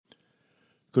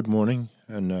Good morning,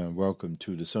 and welcome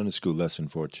to the Sunday School lesson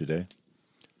for today.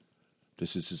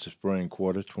 This is the spring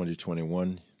quarter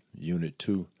 2021, Unit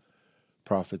 2,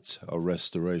 Prophets of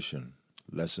Restoration,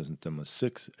 Lesson number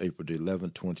 6, April 11,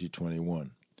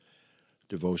 2021.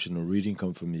 Devotional reading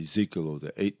comes from Ezekiel,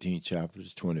 the 18th chapter,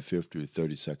 25th through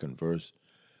 32nd verse.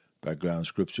 Background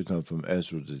scripture comes from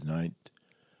ERZA, the 9th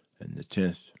and the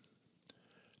 10th.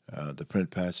 The print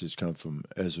passage comes from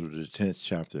ERZA, the 10th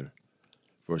chapter,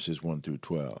 verses 1 through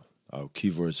 12. Our key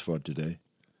verse for today.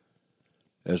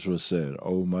 Ezra said,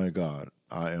 "O my God,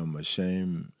 I am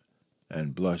ashamed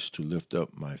and blush to lift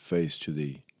up my face to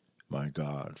thee, my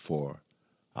God, for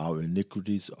our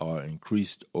iniquities are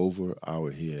increased over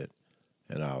our head,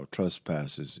 and our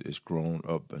trespasses is grown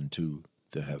up unto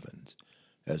the heavens."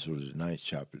 Ezra the 9th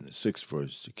chapter, and the 6th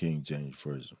verse, the King James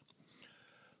Version.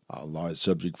 Our large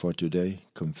subject for today,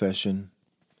 confession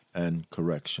and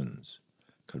corrections.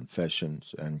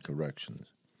 Confessions and corrections.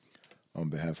 On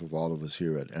behalf of all of us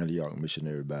here at Antioch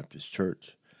Missionary Baptist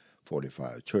Church,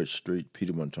 45 Church Street,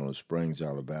 Peterman, Tunnel Springs,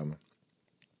 Alabama,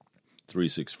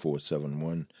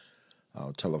 36471.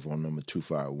 Our telephone number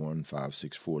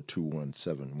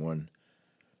 251-564-2171.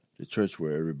 The church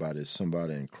where everybody is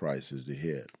somebody in Christ is the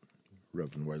head.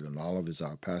 Reverend Waylon Oliver is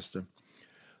our pastor.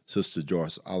 Sister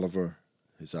Joyce Oliver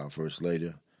is our first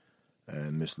lady.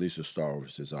 And Miss Lisa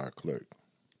Starvers is our clerk.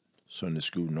 Sunday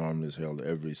school normally is held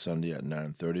every Sunday at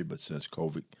 9:30, but since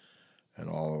COVID and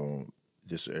all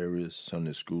this area,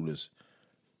 Sunday school is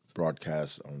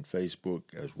broadcast on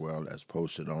Facebook as well as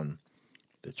posted on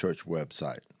the church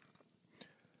website.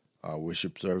 Our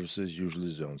worship services usually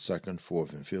is on 2nd,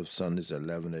 4th, and 5th Sundays at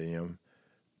 11 a.m.,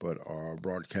 but are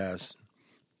broadcast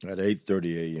at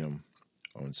 8:30 a.m.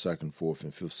 on 2nd, 4th,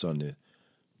 and 5th Sunday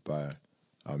by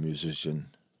our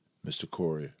musician, Mr.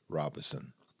 Corey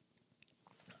Robinson.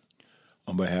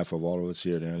 On behalf of all of us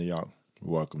here at Antioch,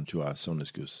 welcome to our Sunday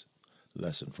School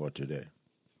lesson for today.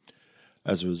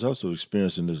 As a result of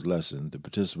experiencing this lesson, the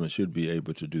participants should be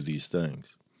able to do these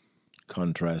things.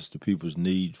 Contrast the people's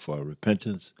need for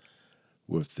repentance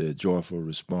with their joyful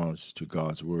response to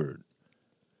God's word.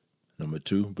 Number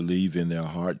 2, believe in their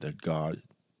heart that God's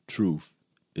truth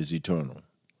is eternal.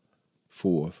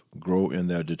 4th, grow in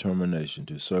their determination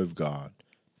to serve God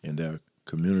in their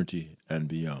community and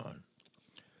beyond.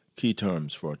 Key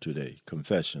terms for today: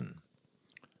 confession,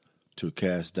 to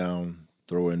cast down,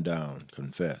 throwing down,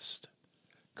 confessed.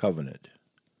 Covenant,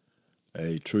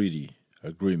 a treaty,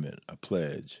 agreement, a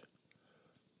pledge.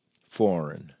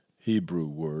 Foreign, Hebrew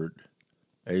word,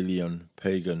 alien,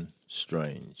 pagan,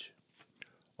 strange.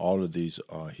 All of these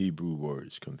are Hebrew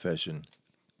words: confession,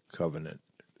 covenant,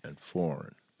 and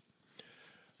foreign.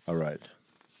 All right.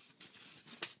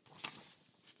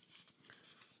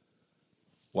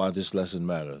 Why this lesson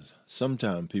matters.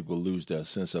 Sometimes people lose their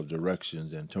sense of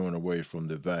direction and turn away from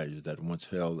the values that once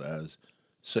held as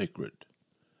sacred.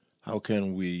 How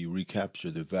can we recapture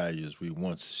the values we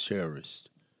once cherished?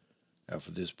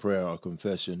 After this prayer or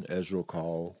confession, Ezra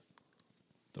called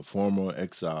the former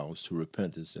exiles to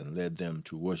repentance and led them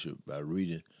to worship by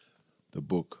reading the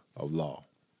book of law.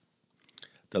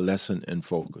 The lesson in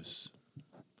focus.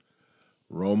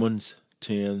 Romans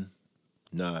 10:9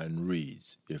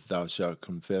 reads, "If thou shalt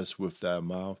confess with thy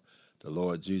mouth the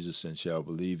Lord Jesus and shalt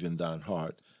believe in thine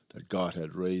heart that God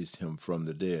hath raised him from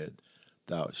the dead,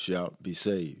 thou shalt be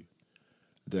saved."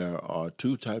 There are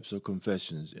two types of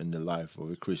confessions in the life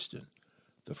of a Christian.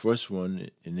 The first one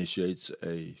initiates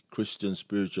a Christian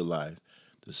spiritual life.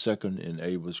 The second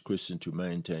enables Christians to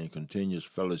maintain continuous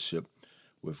fellowship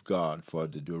with God for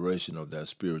the duration of their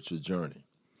spiritual journey.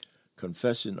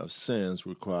 Confession of sins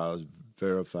requires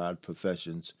verified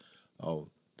professions of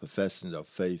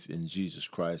faith in Jesus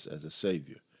Christ as a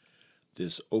Savior.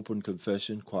 This open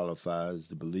confession qualifies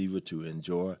the believer to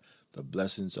enjoy the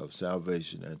blessings of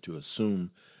salvation and to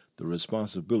assume the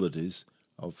responsibilities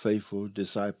of faithful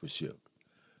discipleship.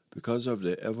 Because of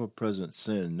the ever-present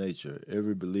sin nature,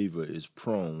 every believer is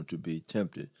prone to be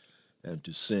tempted and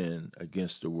to sin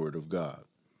against the Word of God.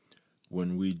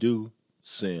 When we do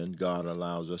sin, God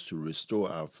allows us to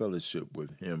restore our fellowship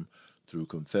with Him through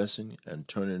confessing and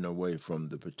turning away from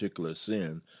the particular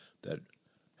sin that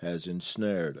has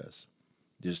ensnared us.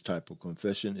 This type of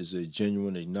confession is a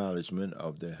genuine acknowledgement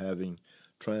of the having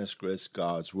transgressed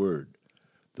God's word.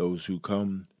 Those who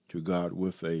come to God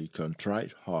with a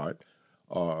contrite heart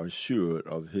are assured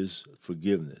of His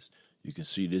forgiveness. You can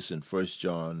see this in 1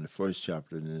 John, the 1st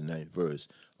chapter, and the 9th verse,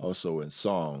 also in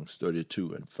Psalms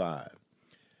 32:5.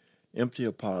 Empty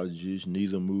apologies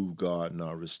neither move God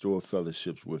nor restore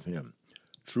fellowships with Him.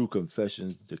 True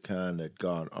confessions, the kind that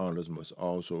God honors, must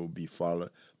also be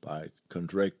followed by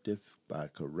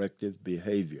corrective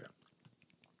behavior.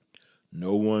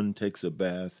 No one takes a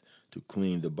bath to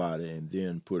clean the body and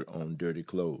then put on dirty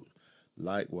clothes.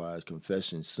 Likewise,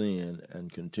 confessing sin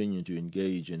and continuing to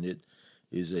engage in it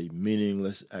is a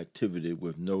meaningless activity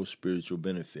with no spiritual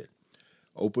benefit.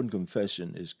 Open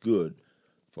confession is good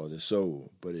for the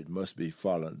soul, but it must be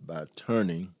followed by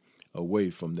turning away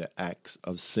from the acts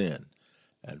of sin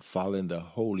and following the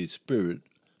Holy Spirit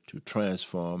to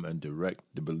transform and direct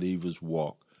the believer's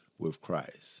walk with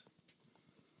Christ.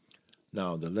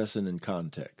 Now, the lesson in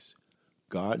context.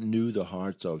 God knew the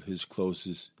hearts of his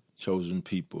closest chosen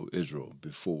people, Israel,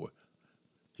 before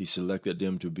he selected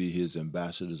them to be his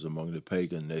ambassadors among the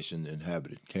pagan nations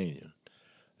inhabiting Canaan.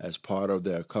 As part of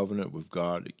their covenant with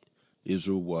God,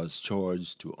 Israel was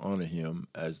charged to honor him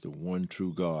as the one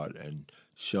true God and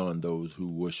shun those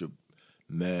who worship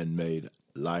man-made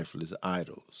lifeless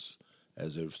idols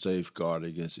as a safeguard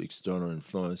against external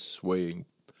influence swaying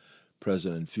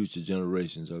present and future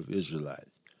generations of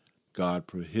Israelites. God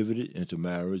prohibited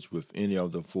intermarriage with any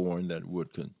of the foreign that would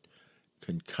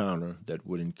encounter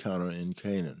in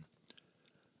Canaan.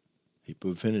 He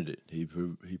prevented it. He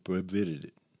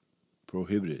prohibited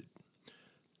it.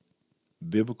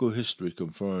 Biblical history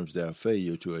confirms their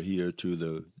failure to adhere to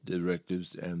the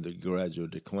directives and the gradual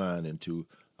decline into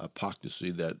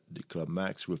apostasy that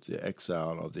climaxed with the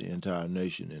exile of the entire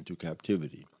nation into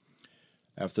captivity.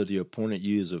 After the appointed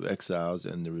years of exiles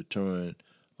and the return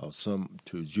of some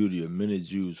to Judea, many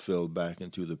Jews fell back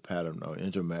into the pattern of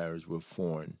intermarriage with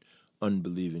foreign,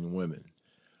 unbelieving women.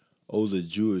 Older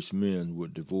Jewish men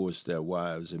would divorce their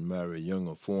wives and marry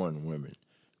younger foreign women.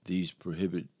 These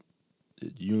prohibited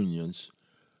unions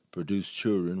produced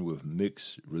children with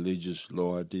mixed religious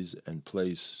loyalties and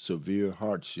placed severe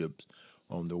hardships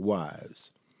on the wives.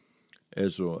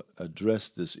 Ezra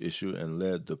addressed this issue and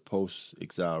led the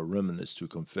post-exile remnants to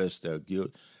confess their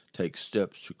guilt, take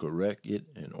steps to correct it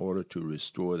in order to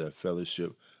restore their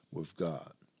fellowship with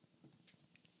God.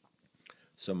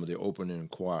 Some of the opening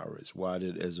inquiries. Why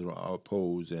did Ezra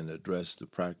oppose and address the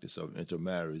practice of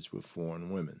intermarriage with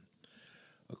foreign women?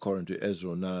 According to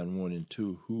Ezra 9:1 and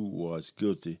 2, who was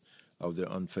guilty of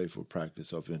the unfaithful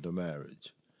practice of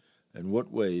intermarriage? In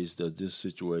what ways does this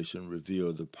situation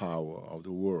reveal the power of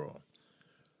the world?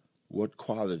 What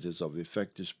qualities of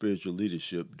effective spiritual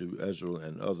leadership do Ezra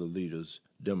and other leaders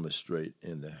demonstrate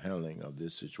in the handling of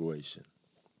this situation?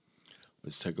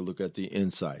 Let's take a look at the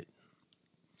insight.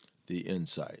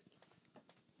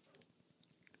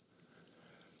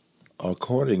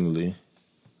 Accordingly,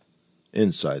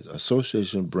 insights.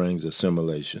 Association brings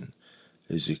assimilation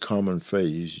is a common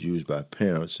phrase used by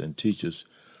parents and teachers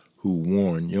who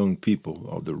warn young people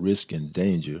of the risk and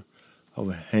danger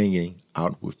of hanging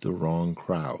out with the wrong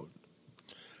crowd.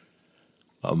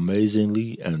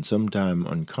 Amazingly and sometimes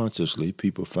unconsciously,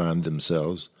 people find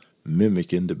themselves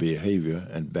mimicking the behavior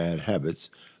and bad habits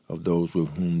of those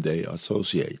with whom they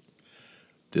associate.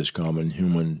 This common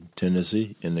human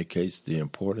tendency indicates the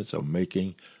importance of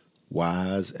making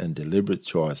wise and deliberate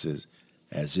choices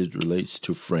as it relates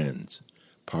to friends,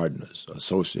 partners,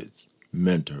 associates,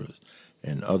 mentors,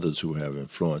 and others who have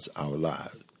influenced our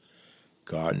lives.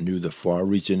 God knew the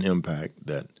far-reaching impact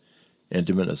that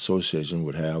intimate association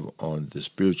would have on the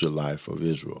spiritual life of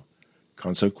Israel.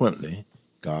 Consequently,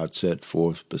 God set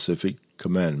forth specific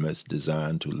commandments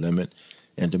designed to limit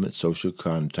intimate social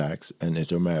contacts and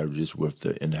intermarriages with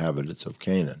the inhabitants of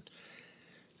Canaan.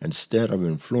 Instead of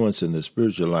influencing the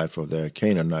spiritual life of their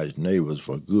Canaanite neighbors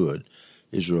for good,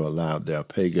 Israel allowed their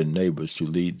pagan neighbors to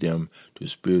lead them to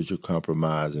spiritual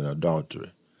compromise and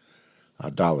idolatry.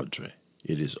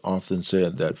 It is often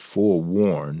said that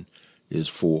forewarned is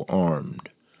forearmed,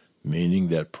 meaning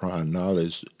that prior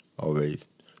knowledge of a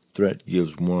threat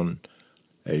gives one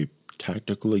a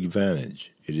tactical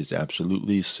advantage. It is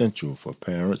absolutely essential for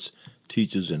parents,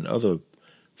 teachers, and other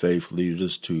faith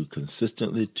leaders to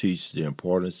consistently teach the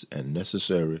importance and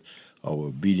necessary of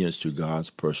obedience to God's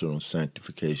personal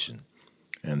sanctification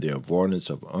and the avoidance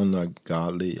of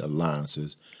ungodly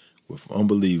alliances with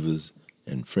unbelievers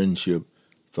in friendship,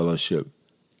 fellowship,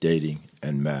 dating,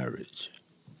 and marriage.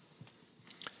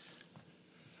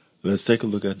 Let's take a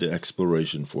look at the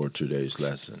exploration for today's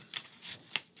lesson.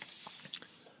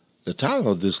 The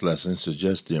title of this lesson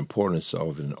suggests the importance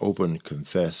of an open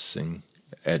confessing,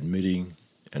 admitting,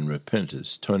 and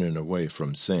repentance, turning away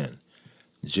from sin.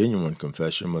 Genuine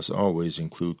confession must always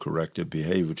include corrective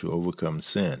behavior to overcome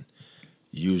sin.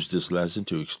 Use this lesson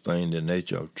to explain the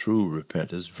nature of true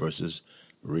repentance versus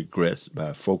regrets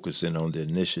by focusing on the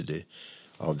initiative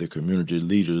of the community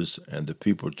leaders and the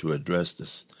people to address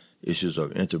the issues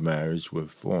of intermarriage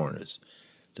with foreigners.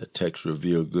 The text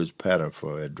reveals a good pattern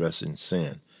for addressing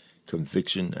sin,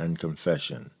 conviction, and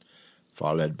confession,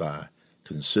 followed by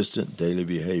consistent daily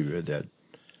behavior that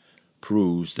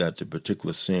proves that the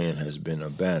particular sin has been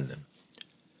abandoned.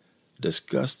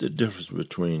 Discuss the difference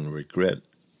between regret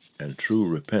and true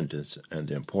repentance and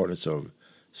the importance of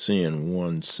seeing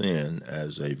one's sin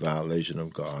as a violation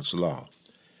of God's law.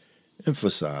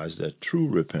 Emphasize that true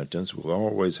repentance will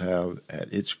always have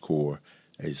at its core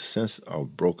a sense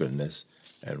of brokenness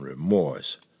and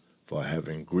remorse for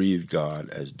having grieved God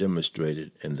as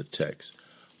demonstrated in the text.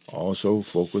 Also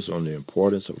focus on the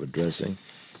importance of addressing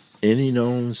any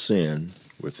known sin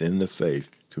within the faith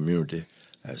community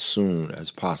as soon as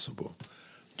possible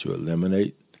to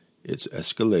eliminate its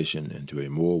escalation into a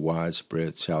more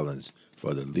widespread challenge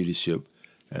for the leadership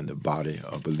and the body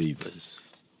of believers.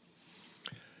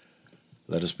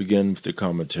 Let us begin with the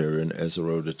commentary in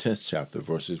ERZA, the 10th chapter,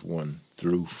 verses 1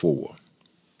 through 4.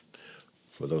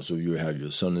 For those of you who have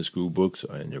your Sunday school books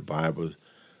or in your Bible,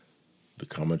 the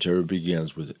commentary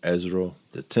begins with ERZA,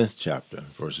 the 10th chapter,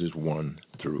 verses 1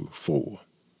 through 4.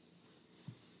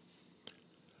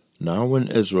 Now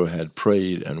when Ezra had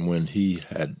prayed, and when he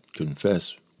had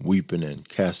confessed, weeping and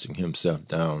casting himself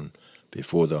down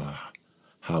before the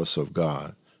house of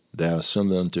God, there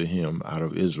assembled unto him out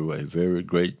of Israel a very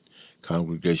great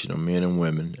congregation of men and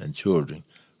women and children,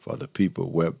 for the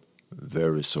people wept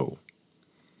very sore.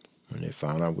 When they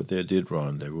found out what they did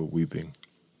wrong, they were weeping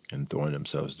and throwing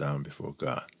themselves down before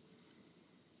God.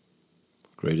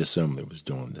 Great assembly was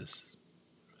doing this,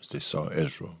 as they saw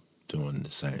Ezra doing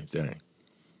the same thing.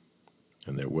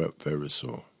 And they wept very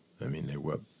sore. They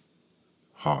wept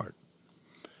hard.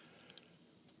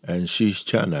 And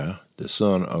Shishana, the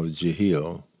son of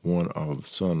Jehiel,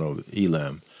 son of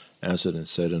Elam, answered and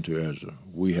said unto Ezra,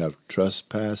 We have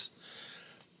trespassed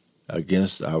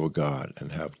against our God,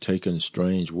 and have taken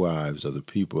strange wives of the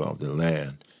people of the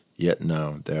land. Yet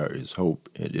now there is hope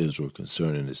in Israel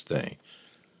concerning this thing.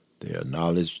 They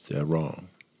acknowledge their wrong.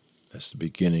 That's the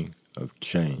beginning of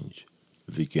change,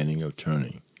 the beginning of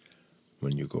turning.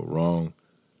 When you go wrong,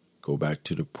 go back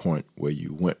to the point where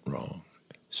you went wrong.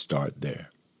 Start there.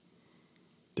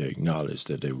 They acknowledge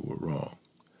that they were wrong.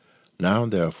 Now,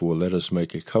 therefore, let us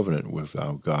make a covenant with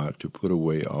our God to put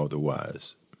away all the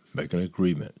wives. Make an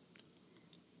agreement.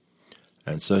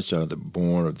 And such are the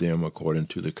born of them according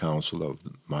to the counsel of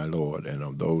my Lord, and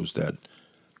of those that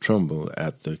tremble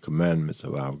at the commandments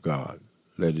of our God.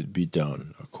 Let it be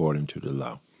done according to the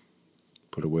law.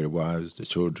 Put away the wives, the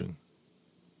children.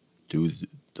 Do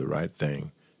the right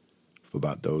thing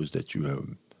about those that you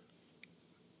have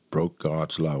broke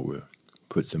God's law with.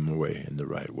 Put them away in the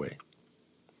right way.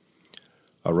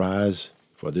 Arise,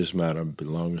 for this matter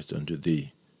belongeth unto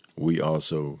thee. We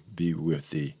also be with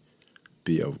thee.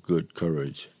 Be of good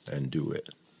courage and do it.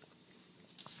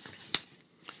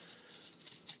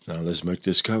 Now let's make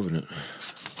this covenant.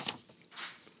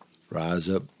 Rise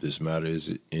up. This matter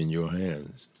is in your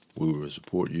hands. We will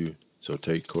support you, so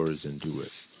take courage and do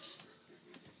it.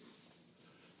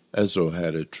 Ezra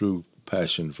had a true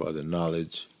passion for the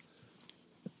knowledge,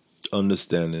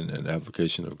 understanding, and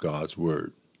application of God's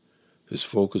Word. His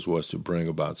focus was to bring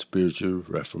about spiritual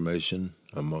reformation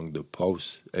among the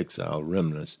post-exile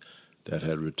remnants that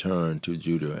had returned to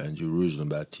Judah and Jerusalem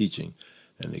by teaching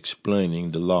and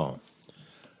explaining the law.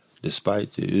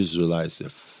 Despite the Israelites'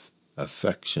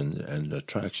 affection and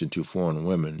attraction to foreign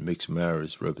women, mixed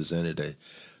marriage represented a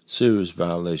serious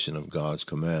violation of God's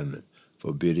commandment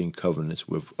forbidding covenants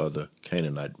with other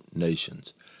Canaanite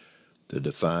nations. The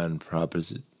defined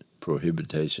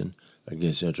prohibition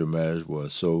against intermarriage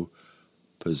was so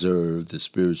preserve the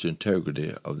spiritual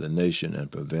integrity of the nation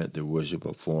and prevent the worship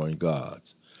of foreign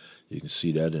gods. You can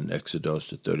see that in Exodus,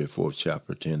 the 34th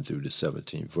chapter, 10 through the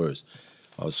 17th verse.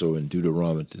 Also in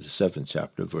Deuteronomy, the 7th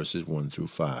chapter, verses 1 through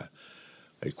 5.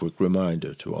 A quick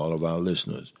reminder to all of our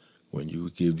listeners, when you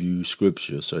give you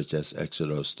scripture such as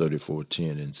Exodus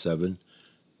 34:10 and 7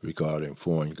 regarding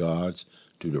foreign gods,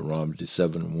 Deuteronomy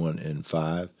 7, 1 and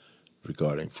 5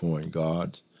 regarding foreign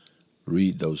gods,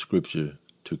 read those scriptures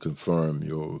to confirm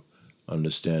your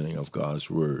understanding of God's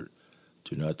Word.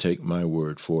 Do not take my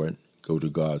word for it. Go to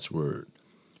God's Word.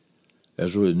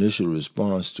 Ezra's initial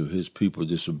response to his people's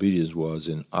disobedience was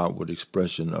an outward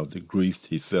expression of the grief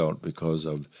he felt because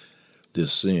of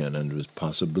this sin and the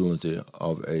possibility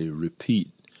of a repeat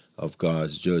of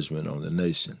God's judgment on the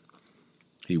nation.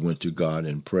 He went to God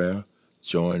in prayer,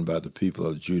 joined by the people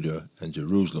of Judah and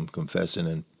Jerusalem, confessing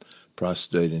and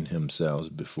prostrating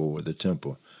himself before the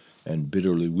temple and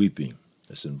bitterly weeping.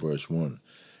 That's in verse 1.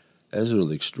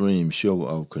 Ezra's extreme show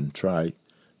of contrite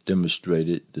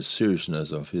demonstrated the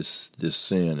seriousness of this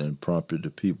sin and prompted the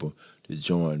people to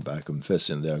join by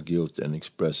confessing their guilt and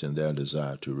expressing their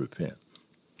desire to repent.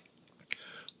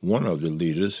 One of the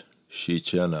leaders,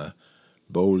 Shechaniah,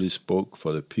 boldly spoke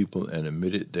for the people and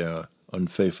admitted their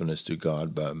unfaithfulness to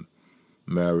God by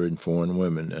marrying foreign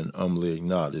women and humbly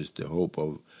acknowledged the hope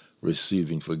of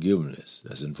receiving forgiveness.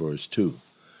 That's in verse 2.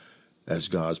 As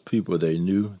God's people, they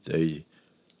knew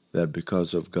that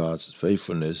because of God's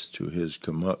faithfulness to his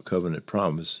covenant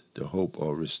promise, the hope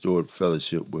of restored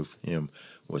fellowship with him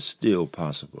was still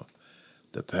possible.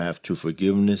 The path to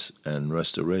forgiveness and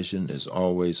restoration is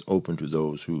always open to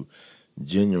those who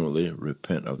genuinely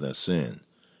repent of their sin.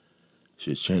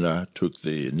 Shechaniah took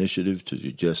the initiative to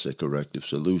suggest a corrective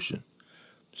solution.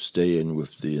 Staying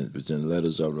within the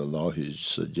letters of the law, he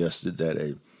suggested that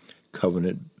a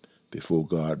covenant before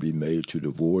God be made to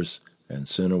divorce and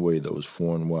send away those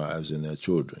foreign wives and their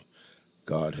children.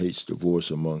 God hates divorce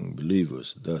among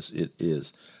believers, thus it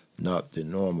is not the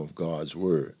norm of God's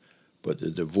word. But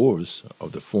the divorce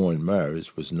of the foreign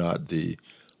marriage was not the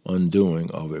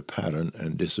undoing of a pattern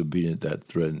and disobedience that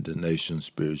threatened the nation's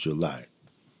spiritual life.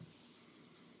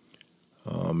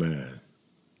 Amen.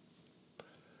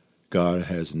 God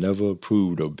has never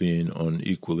approved of being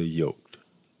unequally yoked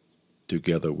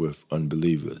together with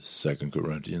unbelievers, 2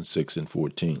 Corinthians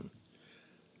 6:14.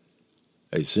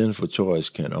 A sinful choice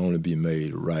can only be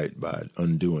made right by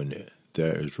undoing it.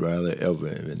 There is rarely ever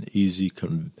an easy,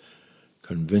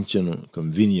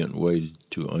 convenient way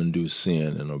to undo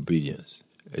sin and obedience,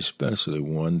 especially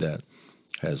one that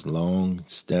has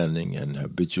long-standing and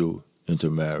habitual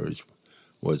intermarriage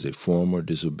was a form of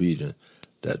disobedience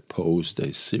that posed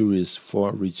a serious,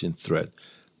 far-reaching threat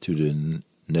to the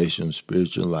nation's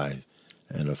spiritual life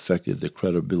and affected the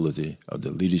credibility of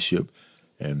the leadership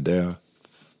and their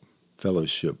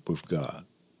fellowship with God.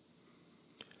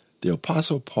 The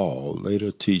Apostle Paul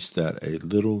later teaches that a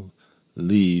little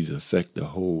leaven affects the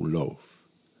whole loaf.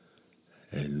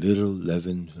 A little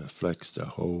leaven affects the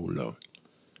whole loaf.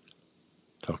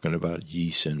 Talking about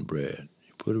yeast in bread.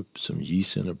 You put some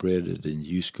yeast in the bread, and then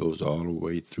yeast goes all the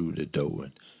way through the dough,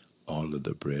 and all of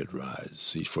the bread rises.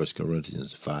 See 1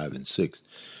 Corinthians 5:6,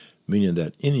 meaning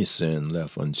that any sin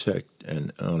left unchecked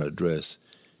and unaddressed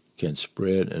can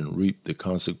spread and reap the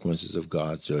consequences of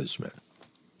God's judgment.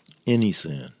 Any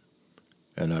sin,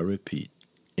 and I repeat,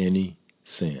 any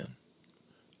sin,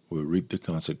 will reap the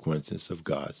consequences of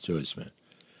God's judgment.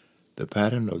 The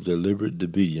pattern of deliberate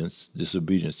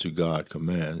disobedience to God's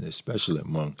command, especially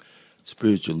among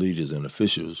spiritual leaders and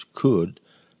officials, could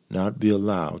not be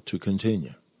allowed to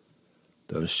continue.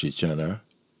 Thus, Shechaniah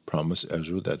promised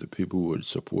Ezra that the people would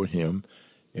support him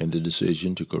in the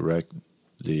decision to correct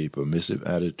the permissive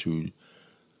attitude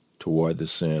toward the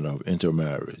sin of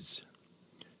intermarriage.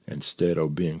 Instead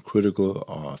of being critical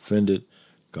or offended,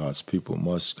 God's people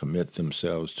must commit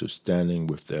themselves to standing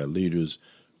with their leaders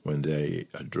when they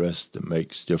address the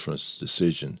makes difference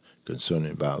decision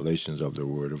concerning violations of the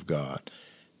Word of God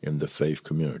in the faith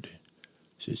community.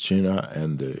 Shechaniah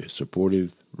and the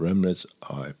supportive remnants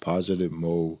are a positive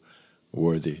mold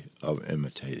worthy of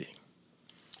imitating.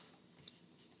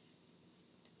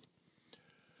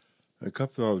 A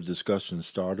couple of discussion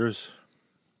starters.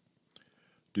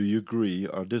 Do you agree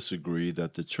or disagree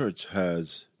that the church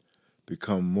has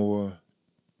become more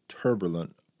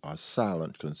turbulent or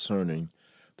silent concerning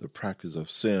the practice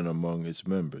of sin among its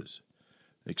members?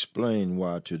 Explain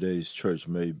why today's church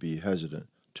may be hesitant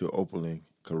to openly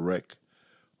correct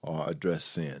or address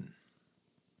sin.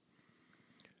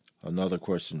 Another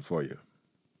question for you.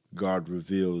 God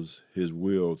reveals his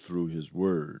will through his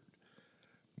word.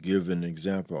 Give an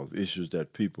example of issues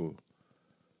that people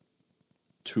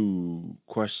to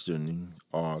questioning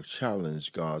or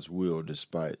challenge God's will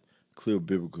despite clear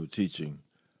biblical teaching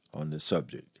on the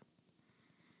subject.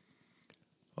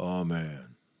 Oh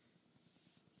man.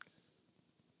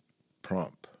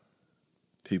 Prompt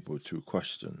people to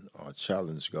question or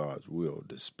challenge God's will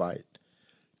despite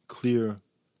clear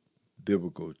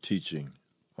biblical teaching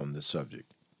on the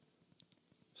subject,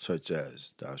 such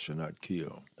as thou shalt not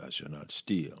kill, thou shalt not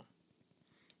steal,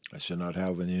 I shall not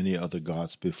have any other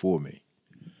gods before me.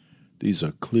 These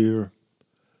are clear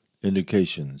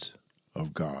indications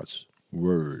of God's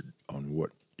word on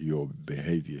what your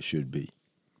behavior should be.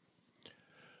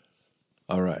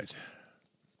 All right.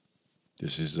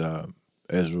 This is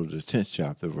Ezra, the 10th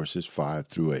chapter, verses 5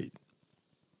 through 8.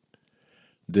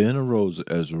 Then arose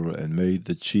Ezra and made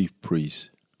the chief priests,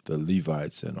 the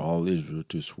Levites, and all Israel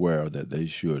to swear that they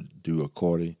should do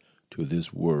according to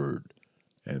this word,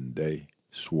 and they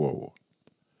swore.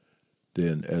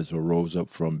 Then Ezra rose up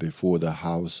from before the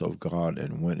house of God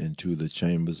and went into the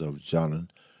chambers of Jonan,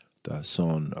 the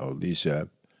son of Elishab.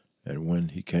 And when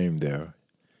he came there,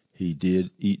 he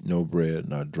did eat no bread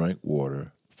nor drank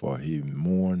water, for he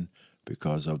mourned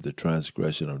because of the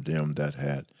transgression of them that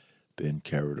had been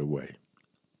carried away.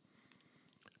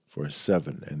 Verse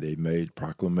 7, and they made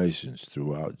proclamations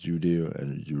throughout Judea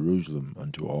and Jerusalem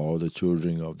unto all the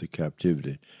children of the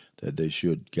captivity, that they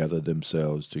should gather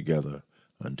themselves together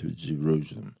unto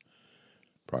Jerusalem.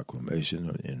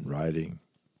 Proclamation in writing,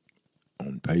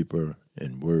 on paper,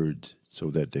 in words, so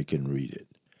that they can read it.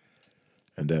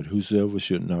 And that whosoever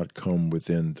should not come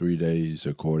within 3 days,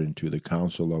 according to the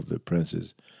counsel of the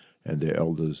princes and the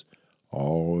elders,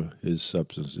 all his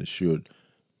substances should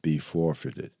be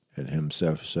forfeited, and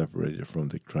himself separated from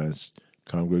the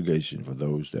congregation for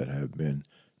those that have been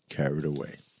carried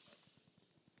away.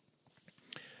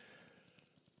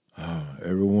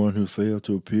 Everyone who failed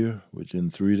to appear within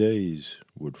 3 days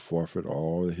would forfeit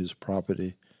all his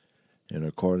property in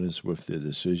accordance with the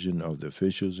decision of the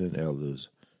officials and elders,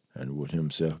 and would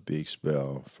himself be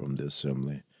expelled from the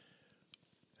assembly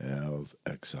of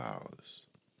exiles.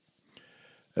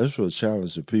 Ezra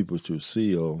challenged the people to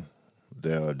seal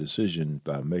their decision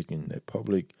by making a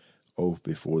public oath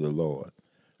before the Lord.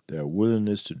 Their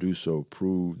willingness to do so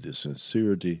proved the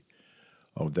sincerity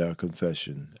of their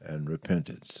confession and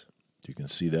repentance. You can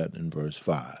see that in verse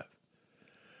 5.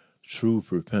 True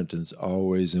repentance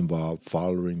always involves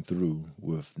following through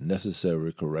with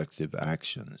necessary corrective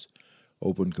actions.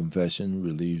 Open confession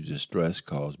relieves the stress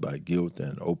caused by guilt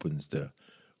and opens the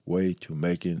way to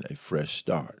making a fresh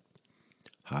start.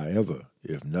 However,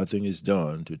 if nothing is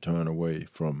done to turn away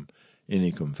from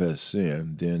any confessed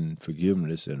sin, then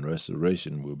forgiveness and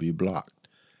restoration will be blocked.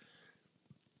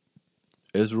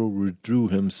 Ezra withdrew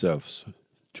himself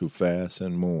to fast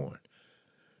and mourn.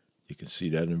 You can see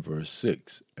that in verse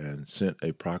 6, and sent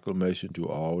a proclamation to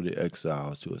all the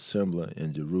exiles to assemble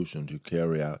in Jerusalem to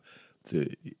carry out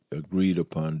the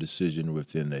agreed-upon decision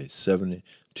within a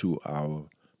 72-hour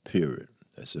period.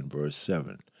 That's in verse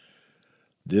 7.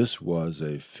 This was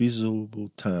a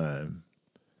feasible time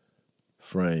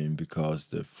frame because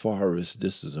the farthest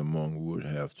distance among would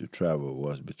have to travel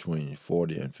was between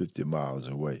 40 and 50 miles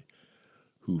away.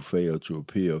 Who failed to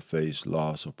appear faced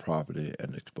loss of property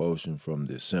and expulsion from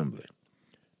the assembly.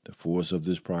 The force of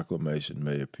this proclamation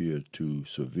may appear too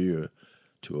severe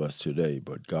to us today,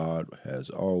 but God has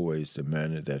always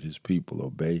demanded that his people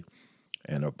obey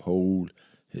and uphold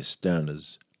his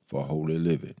standards for holy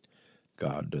living.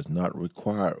 God does not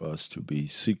require us to be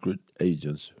secret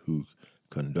agents who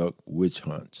conduct witch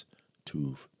hunts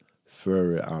to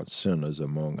ferret out sinners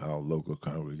among our local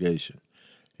congregation.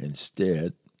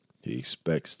 Instead, he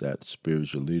expects that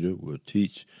spiritual leader will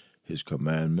teach his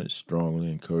commandments,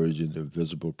 strongly encouraging the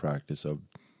visible practice of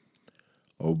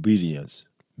obedience,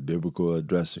 biblical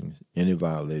addressing any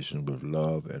violation with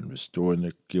love, and restoring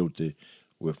the guilty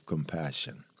with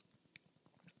compassion.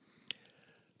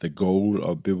 The goal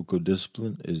of biblical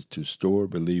discipline is to restore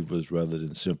believers rather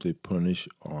than simply punish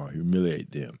or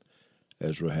humiliate them.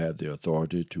 Ezra had the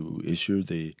authority to issue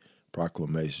the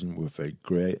proclamation with a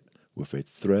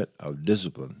threat of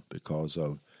discipline because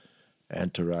of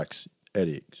anthrax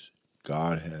ethics.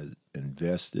 God has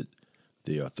invested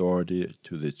the authority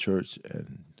to the church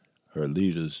and her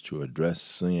leaders to address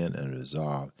sin and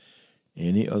resolve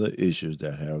any other issues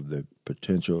that have the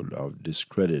potential of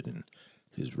discrediting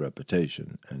his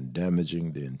reputation and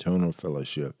damaging the internal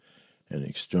fellowship and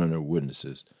external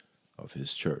witnesses of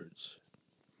his church.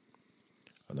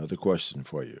 Another question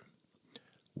for you.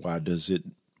 Why does it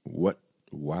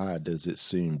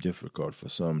seem difficult for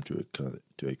some to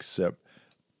accept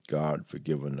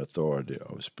God-forgiven authority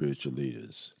of spiritual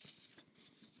leaders?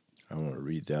 I want to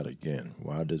read that again.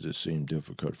 Why does it seem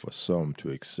difficult for some to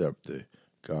accept the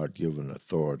God-given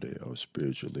authority of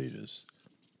spiritual leaders?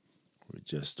 We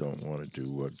just don't want to do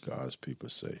what God's people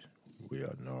say. We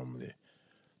are normally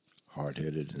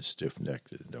hard-headed and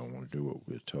stiff-necked and don't want to do what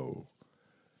we're told.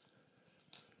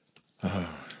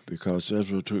 Because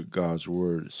Ezra took God's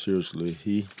word seriously,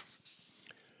 he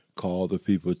called the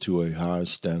people to a higher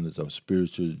standard of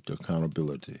spiritual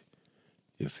accountability.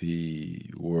 If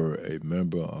he were a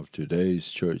member of today's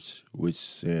church, which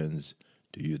sins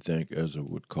do you think Ezra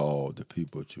would call the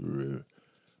people to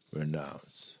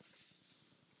renounce?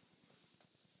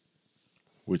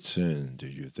 Which sin do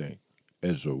you think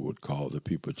Ezra would call the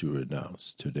people to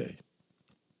renounce today?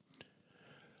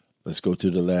 Let's go to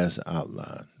the last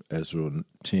outline, Ezra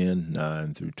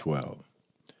 10:9 through 12.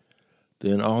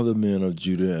 Then all the men of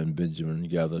Judah and Benjamin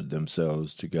gathered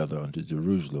themselves together unto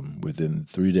Jerusalem within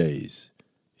 3 days.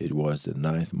 It was the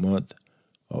 9th month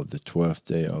of the 12th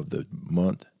day of the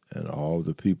month, and all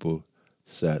the people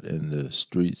sat in the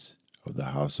streets of the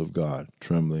house of God,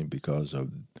 trembling because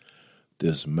of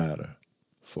this matter,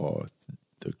 for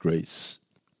the great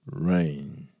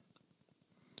rain.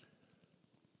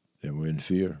 They were in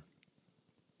fear,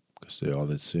 because they all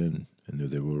had sinned and knew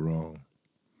they were wrong.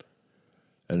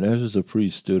 And Ezra the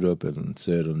priest stood up and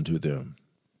said unto them,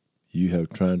 You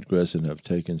have transgressed and have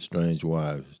taken strange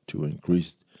wives to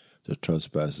increase the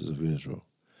trespasses of Israel.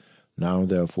 Now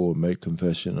therefore make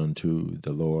confession unto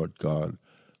the Lord God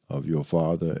of your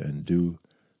father, and do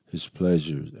his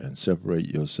pleasures, and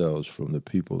separate yourselves from the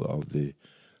people of the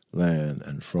land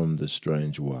and from the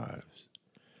strange wives.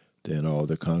 Then all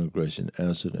the congregation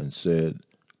answered and said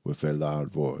with a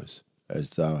loud voice, As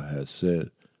thou hast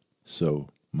said, so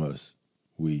must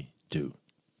we do.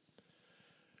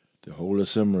 The whole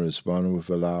assembly responded with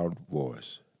a loud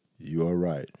voice, You are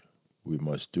right, we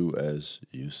must do as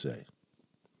you say.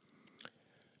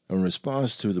 In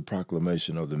response to the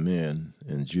proclamation of the men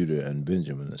in Judah and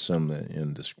Benjamin assembling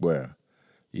in the square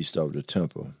east of the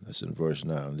temple, that's in verse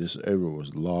 9, this area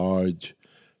was large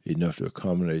enough to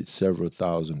accommodate several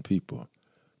thousand people.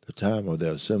 The time of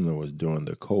their assembly was during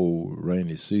the cold,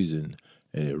 rainy season,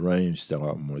 and a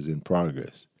rainstorm was in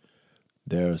progress.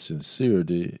 Their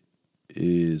sincerity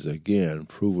is again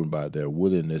proven by their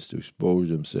willingness to expose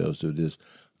themselves to this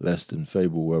less than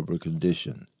favorable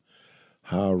condition.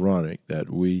 How ironic that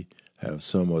we have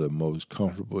some of the most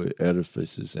comfortable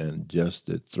edifices, and just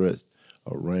the threat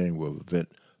of rain will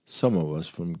prevent some of us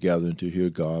from gathering to hear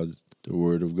the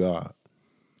word of God.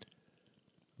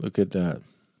 Look at that.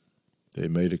 They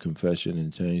made a confession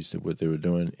and changed what they were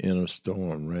doing in a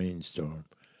storm, rainstorm.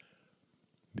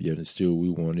 Yet and still we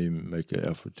won't even make an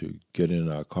effort to get in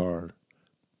our car,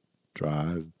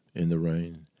 drive in the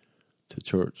rain to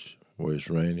church where it's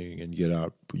raining, and get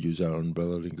out, use our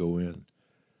umbrella and go in.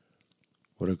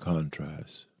 What a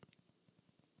contrast.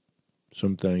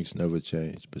 Some things never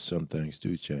change, but some things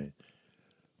do change.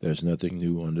 There's nothing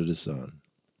new under the sun.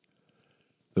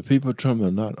 The people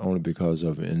trembled not only because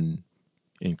of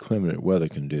inclement weather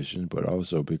conditions, but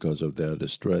also because of their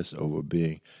distress over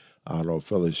being out of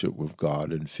fellowship with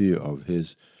God and fear of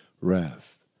his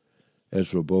wrath.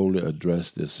 Ezra boldly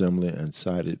addressed the assembly and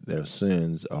cited their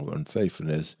sins of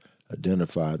unfaithfulness,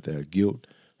 identified their guilt,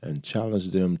 and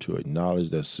challenged them to acknowledge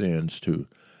their sins to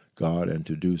God and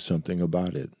to do something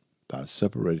about it by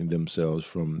separating themselves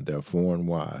from their foreign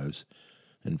wives.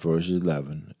 In verse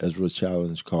 11, Ezra's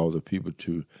challenge called the people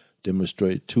to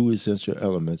demonstrate two essential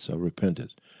elements of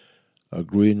repentance: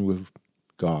 agreeing with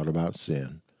God about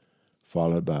sin,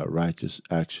 followed by righteous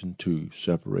action to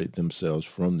separate themselves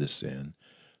from the sin.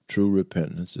 True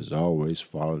repentance is always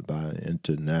followed by an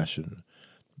intentional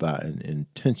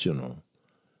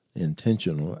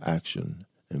action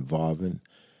involving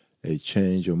a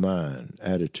change of mind,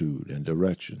 attitude, and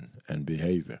direction and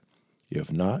behavior.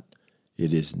 If not,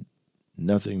 it is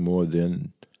nothing more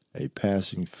than a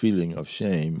passing feeling of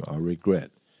shame or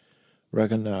regret.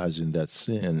 Recognizing that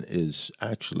sin is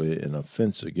actually an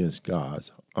offense against God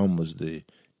humbles the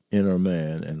inner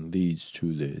man and leads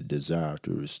to the desire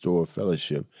to restore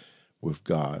fellowship with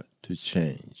God to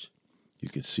change. You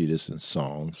can see this in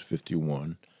Psalms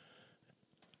 51,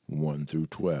 1 through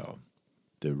 12.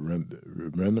 The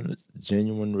remnant's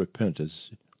genuine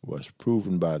repentance was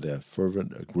proven by their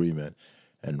fervent agreement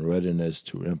and readiness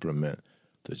to implement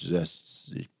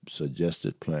the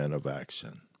suggested plan of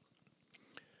action.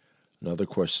 Another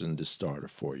question to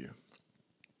start for you.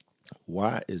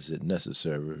 Why is it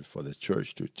necessary for the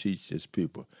church to teach its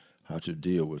people how to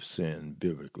deal with sin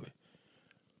biblically?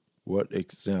 What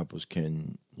examples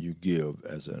can you give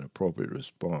as an appropriate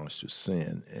response to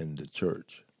sin in the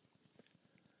church?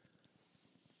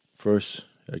 First,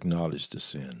 acknowledge the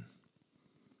sin.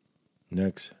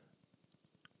 Next,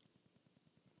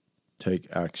 take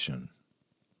action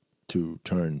to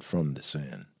turn from the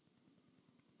sin.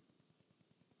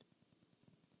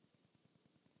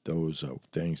 Those are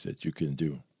things that you can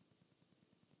do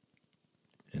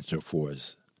insofar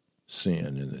as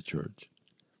sin in the church.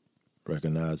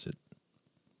 Recognize it,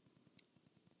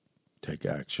 take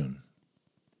action,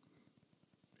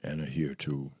 and adhere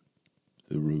to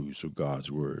the rules of God's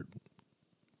word.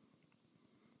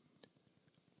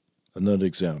 Another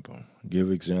example.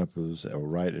 Give examples of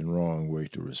right and wrong way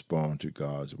to respond to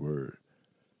God's word.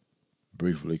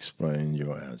 Briefly explain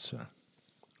your answer.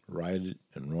 Right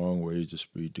and wrong ways to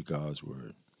speak to God's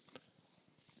word.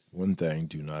 One thing,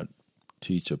 do not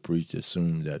teach or preach,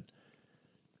 assume that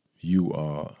you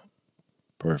are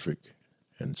perfect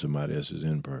and somebody else is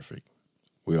imperfect.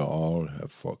 We all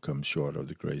have come short of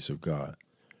the grace of God.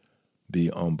 Be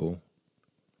humble,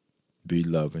 be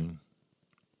loving,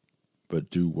 but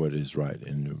do what is right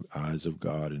in the eyes of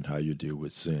God and how you deal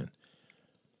with sin.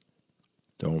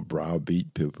 Don't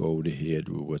browbeat people over the head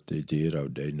with what they did or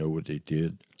they know what they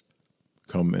did.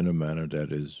 Come in a manner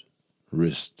that is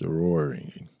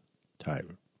restoring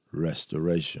type,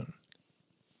 restoration.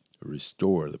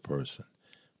 Restore the person.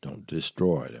 Don't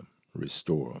destroy them.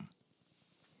 Restore them.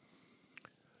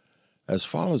 As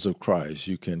followers of Christ,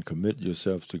 you can commit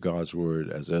yourself to God's word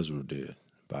as Ezra did,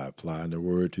 by applying the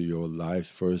word to your life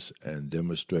first and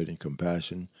demonstrating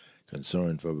compassion,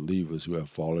 concern for believers who have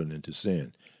fallen into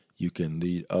sin. You can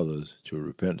lead others to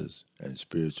repentance and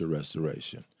spiritual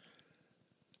restoration.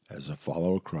 As a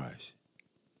follower of Christ,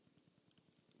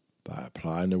 by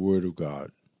applying the word of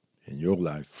God in your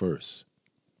life first,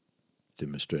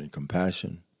 demonstrating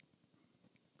compassion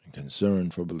and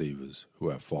concern for believers who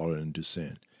have fallen into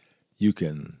sin, you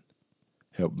can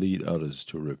help lead others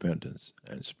to repentance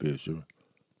and spiritual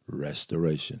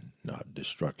restoration, not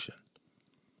destruction.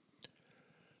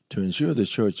 To ensure the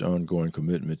church's ongoing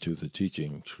commitment to the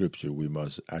teaching Scripture, we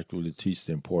must actively teach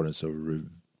the importance of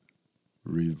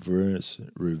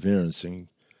reverencing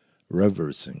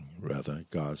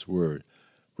God's word.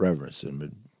 Reverence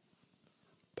and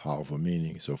powerful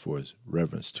meaning, so forth,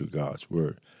 reverence to God's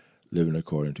word, living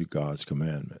according to God's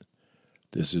commandment.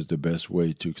 This is the best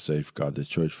way to safeguard the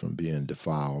church from being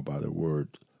defiled by the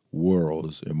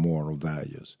world's immoral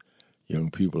values. Young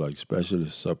people are especially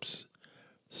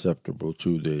susceptible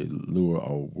to the lure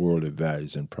of worldly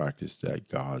values and practice that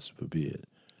God forbid.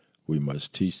 We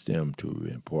must teach them to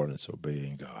the importance of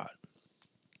obeying God.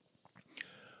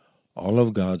 All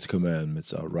of God's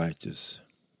commandments are righteous.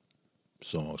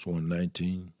 Psalms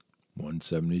 119,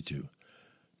 172.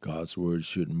 God's word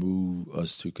should move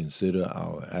us to consider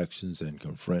our actions and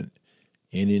confront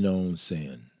any known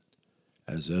sin.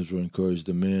 As Ezra encouraged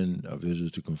the men of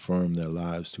Israel to conform their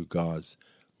lives to God's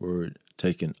word,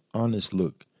 take an honest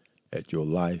look at your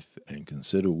life and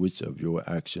consider which of your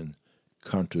actions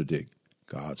contradict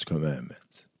God's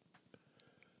commandments.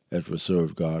 Ezra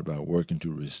served God by working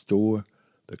to restore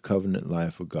the covenant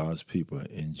life of God's people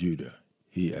in Judah.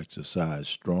 He exercised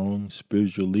strong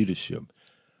spiritual leadership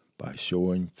by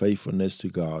showing faithfulness to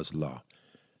God's law.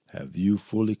 Have you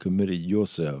fully committed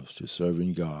yourselves to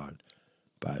serving God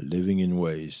by living in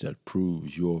ways that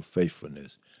proves your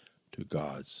faithfulness to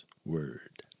God's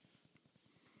word?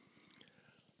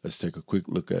 Let's take a quick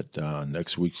look at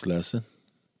next week's lesson.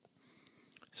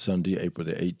 Sunday, April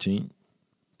the 18th,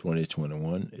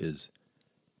 2021 is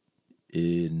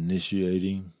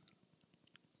Initiating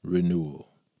Renewal.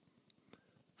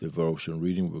 The devotional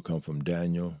reading will come from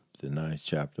Daniel, the 9th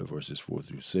chapter, verses 4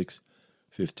 through 6,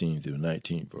 15 through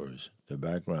 19 verse. The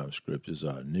background scriptures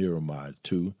are Nehemiah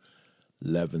 2,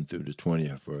 11 through the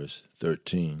 20th verse,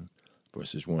 13,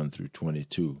 verses 1 through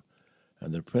 22.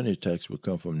 And the printed text will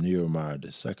come from Nehemiah, the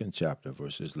 2nd chapter,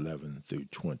 verses 11 through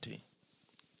 20.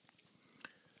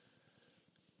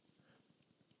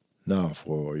 Now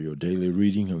for your daily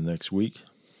reading of next week,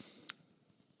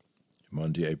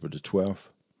 Monday, April the 12th,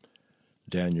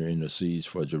 Daniel intercedes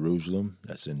for Jerusalem.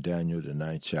 That's in Daniel, the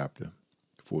 9th chapter,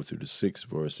 4 through the 6th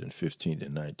verse, and 15th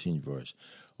and 19th verse.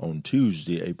 On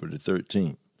Tuesday, April the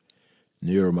 13th,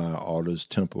 Nehemiah orders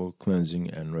temple cleansing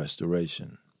and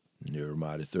restoration.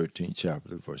 Nehemiah, the 13th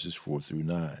chapter, verses 4 through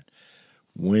 9.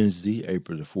 Wednesday,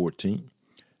 April the 14th,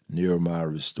 Nehemiah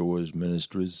restores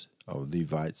ministries of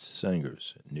Levites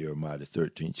singers. Nehemiah, the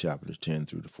 13th chapter, 10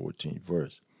 through the 14th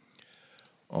verse.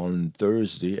 On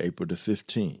Thursday, April the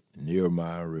 15th,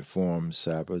 Nehemiah reforms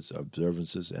Sabbath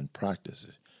observances and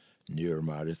practices.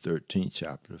 Nehemiah, the 13th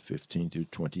chapter, 15 through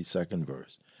 22nd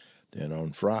verse. Then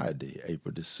on Friday,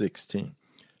 April the 16th,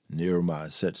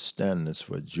 Nehemiah sets standards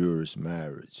for Jewish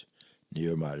marriage.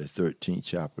 Nehemiah, the 13th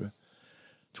chapter,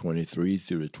 23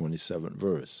 through the 27th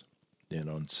verse. Then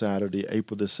on Saturday,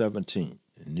 April the 17th,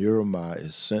 Nehemiah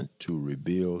is sent to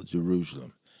rebuild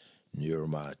Jerusalem.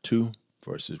 Nehemiah 2,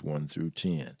 verses 1 through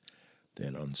 10.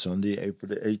 Then on Sunday, April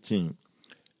the 18th,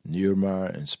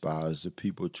 Nehemiah inspires the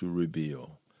people to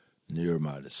rebuild.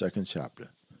 Nehemiah, the 2nd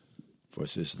chapter,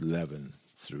 verses 11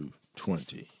 through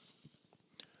 20.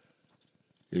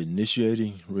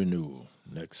 Initiating Renewal,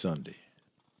 next Sunday,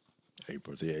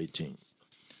 April the 18th.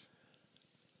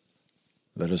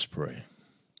 Let us pray.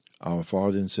 Our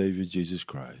Father and Savior, Jesus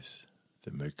Christ,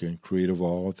 the maker and creator of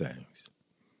all things,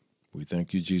 we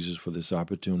thank you, Jesus, for this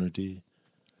opportunity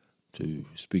to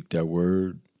speak that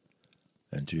word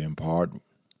and to impart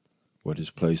what is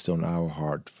placed on our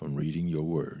heart from reading your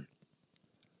word.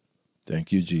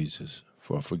 Thank you, Jesus,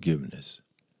 for forgiveness.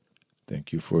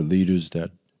 Thank you for leaders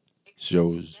that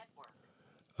shows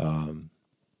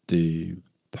the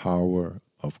power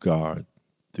of God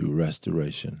through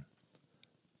restoration.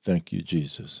 Thank you,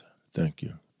 Jesus. Thank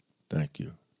you. Thank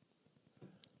you.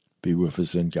 be with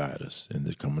us and guide us in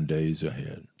the coming days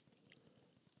ahead.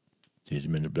 Teach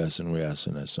me the blessing we ask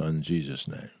in thy Son, Jesus'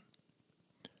 name.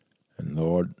 And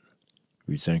Lord,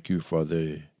 we thank you for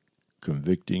the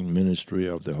convicting ministry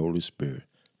of the Holy Spirit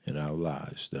in our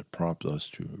lives that prompts us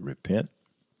to repent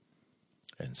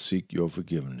and seek your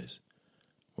forgiveness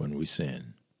when we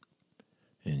sin.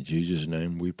 In Jesus'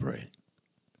 name we pray.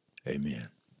 Amen.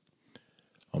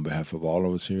 On behalf of all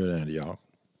of us here at Antioch,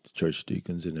 the church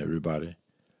deacons and everybody,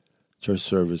 church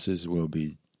services will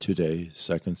be today,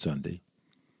 second Sunday,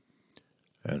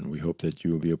 and we hope that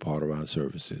you will be a part of our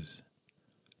services.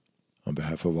 On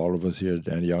behalf of all of us here at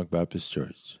Antioch Baptist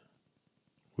Church,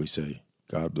 we say,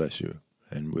 God bless you,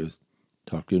 and we'll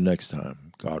talk to you next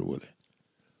time, God willing.